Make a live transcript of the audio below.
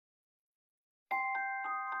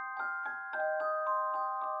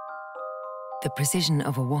The precision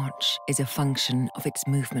of a watch is a function of its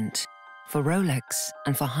movement. For Rolex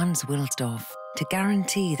and for Hans Wilsdorf, to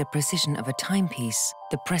guarantee the precision of a timepiece,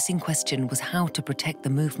 the pressing question was how to protect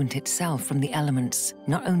the movement itself from the elements,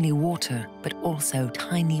 not only water, but also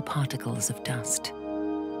tiny particles of dust.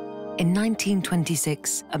 In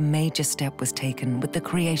 1926, a major step was taken with the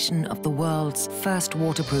creation of the world's first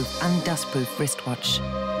waterproof and dustproof wristwatch.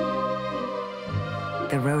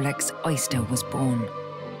 The Rolex Oyster was born.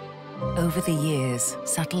 Over the years,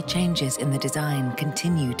 subtle changes in the design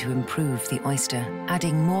continue to improve the Oyster,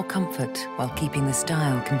 adding more comfort while keeping the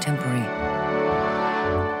style contemporary.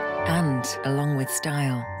 And, along with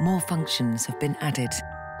style, more functions have been added.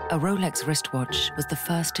 A Rolex wristwatch was the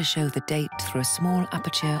first to show the date through a small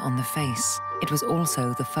aperture on the face. It was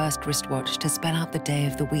also the first wristwatch to spell out the day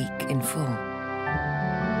of the week in full.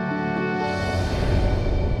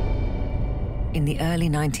 In the early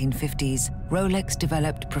 1950s, Rolex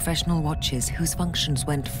developed professional watches whose functions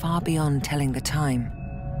went far beyond telling the time.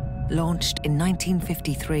 Launched in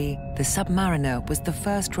 1953, the Submariner was the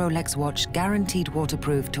first Rolex watch guaranteed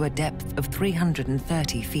waterproof to a depth of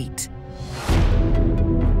 330 feet.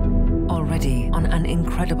 Already on an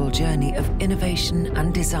incredible journey of innovation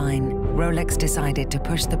and design, Rolex decided to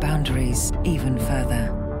push the boundaries even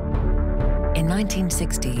further. In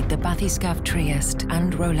 1960, the bathyscaphe Trieste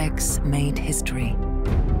and Rolex made history.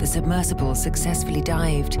 The submersible successfully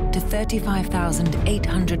dived to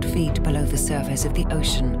 35,800 feet below the surface of the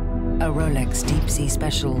ocean. A Rolex Deep Sea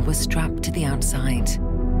Special was strapped to the outside.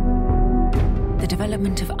 The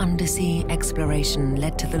development of undersea exploration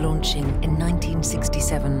led to the launching in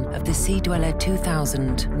 1967 of the Sea Dweller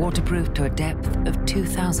 2000, waterproof to a depth of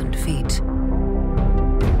 2,000 feet.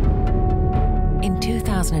 In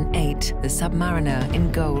 2008, the Submariner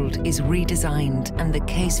in gold is redesigned and the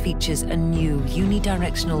case features a new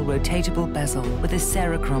unidirectional rotatable bezel with a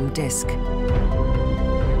Cerachrom disc.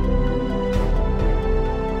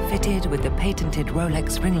 Fitted with the patented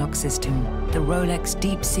Rolex ringlock system, the Rolex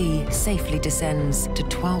Deep Sea safely descends to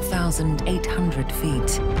 12,800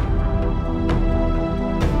 feet.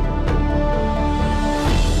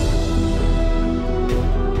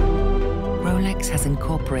 Rolex has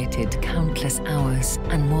incorporated countless hours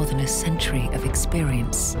and more than a century of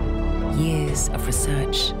experience, years of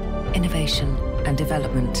research, innovation, and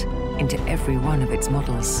development into every one of its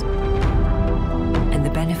models. And the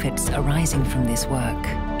benefits arising from this work,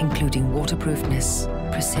 including waterproofness,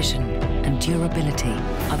 precision, and durability,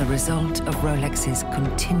 are the result of Rolex's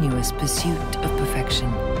continuous pursuit of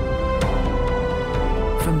perfection.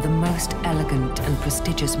 From the most elegant and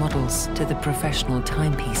prestigious models to the professional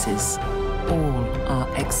timepieces, all are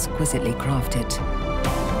exquisitely crafted.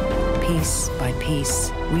 Piece by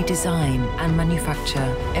piece, we design and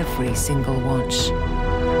manufacture every single watch.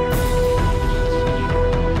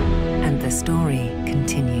 And the story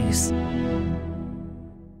continues.